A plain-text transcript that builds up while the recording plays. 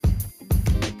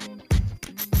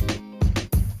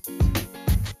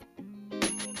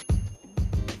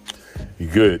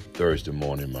Good Thursday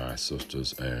morning, my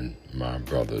sisters and my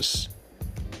brothers.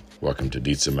 Welcome to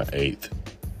December 8th,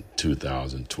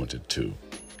 2022.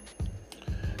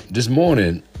 This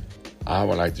morning, I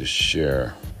would like to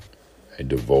share a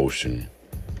devotion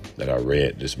that I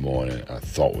read this morning. I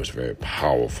thought was very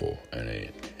powerful and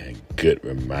a good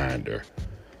reminder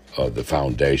of the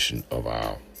foundation of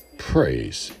our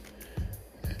praise.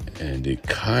 And the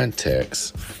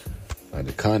context,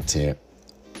 the content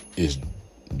is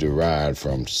derived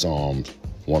from Psalms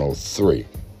 103,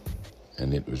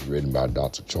 and it was written by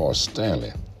Dr. Charles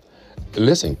Stanley.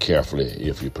 Listen carefully,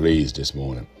 if you please, this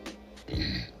morning.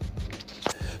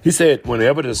 He said,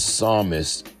 whenever the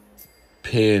psalmist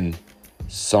penned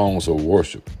songs of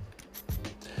worship,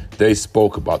 they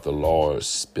spoke about the Lord's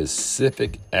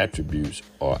specific attributes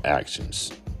or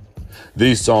actions.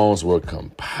 These songs were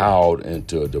compiled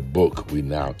into the book we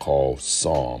now call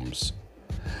Psalms,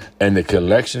 and the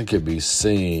collection can be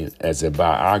seen as a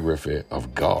biography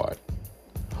of God,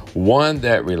 one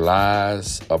that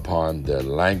relies upon the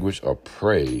language of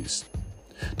praise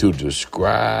to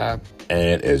describe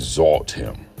and exalt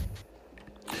Him.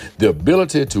 The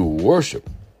ability to worship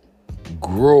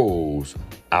grows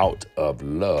out of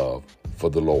love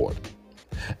for the Lord.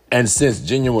 And since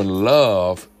genuine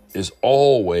love is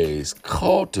always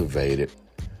cultivated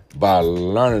by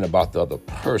learning about the other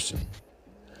person,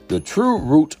 the true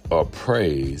root of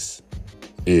praise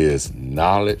is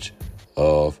knowledge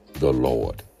of the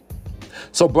Lord.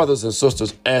 So, brothers and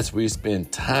sisters, as we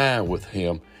spend time with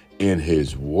Him in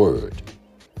His Word,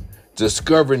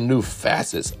 discovering new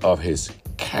facets of His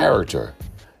character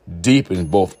deepens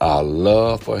both our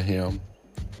love for Him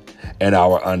and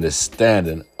our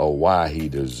understanding of why He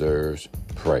deserves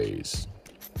praise.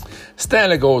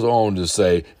 Stanley goes on to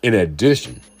say, in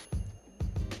addition,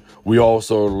 we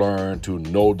also learn to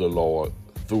know the Lord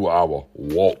through our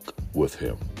walk with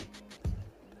Him,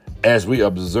 as we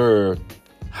observe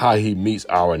how He meets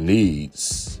our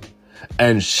needs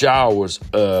and showers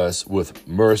us with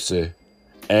mercy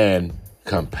and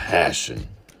compassion.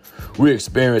 We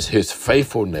experience His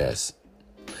faithfulness,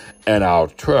 and our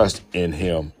trust in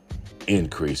Him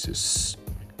increases.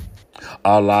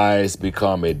 Our lives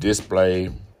become a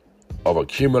display of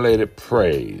accumulated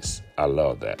praise. I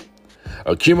love that.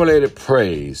 Accumulated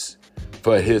praise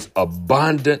for His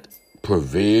abundant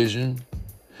provision,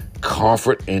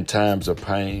 comfort in times of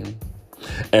pain,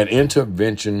 and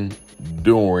intervention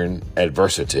during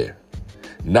adversity.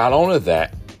 Not only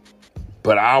that,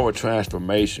 but our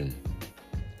transformation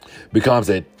becomes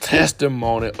a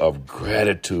testimony of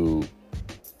gratitude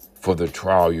for the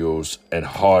trials and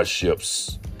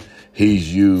hardships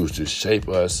He's used to shape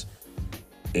us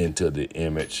into the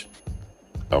image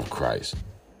of Christ.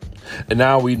 And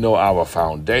now we know our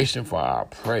foundation for our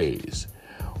praise.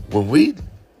 When we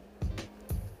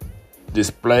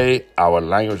display our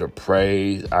language of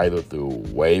praise, either through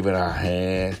waving our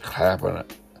hands,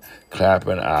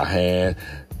 clapping our hands,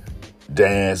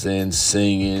 dancing,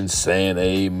 singing, saying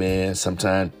amen,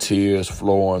 sometimes tears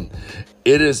flowing,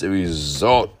 it is a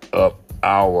result of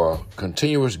our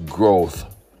continuous growth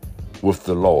with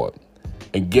the Lord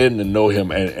and getting to know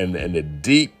Him. And the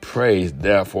deep praise,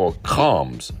 therefore,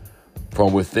 comes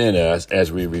from within us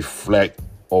as we reflect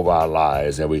over our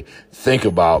lives and we think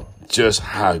about just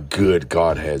how good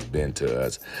God has been to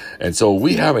us. And so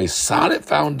we have a solid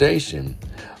foundation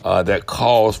that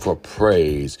calls for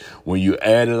praise. When you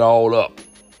add it all up,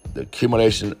 the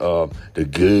accumulation of the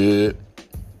good,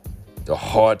 the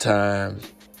hard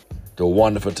times, the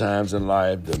wonderful times in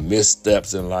life, the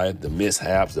missteps in life, the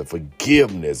mishaps, the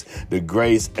forgiveness, the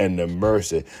grace, and the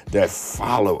mercy that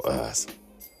follow us,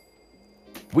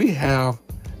 we have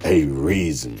a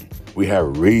reason. We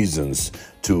have reasons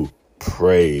to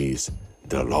praise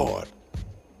the Lord.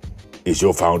 Is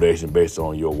your foundation based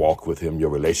on your walk with Him, your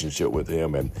relationship with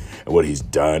Him, and what He's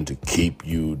done to keep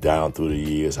you down through the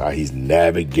years, how He's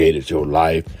navigated your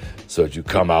life so that you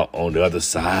come out on the other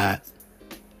side?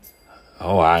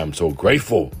 Oh, I am so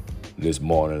grateful this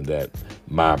morning that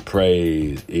my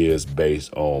praise is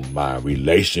based on my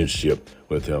relationship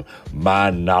with Him, my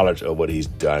knowledge of what He's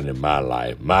done in my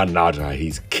life, my knowledge of how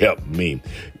He's kept me.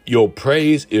 Your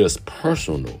praise is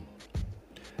personal,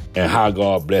 and how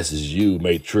God blesses you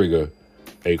may trigger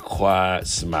a quiet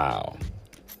smile.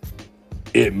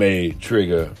 It may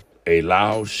trigger a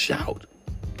loud shout.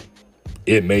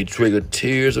 It may trigger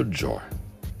tears of joy.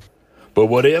 But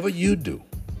whatever you do,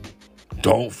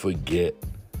 don't forget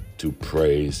to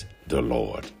praise the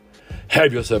Lord.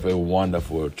 Have yourself a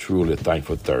wonderful, truly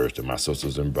thankful Thursday, my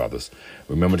sisters and brothers.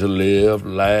 Remember to live,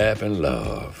 laugh, and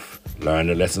love. Learn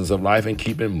the lessons of life and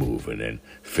keep it moving and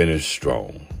finish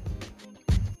strong.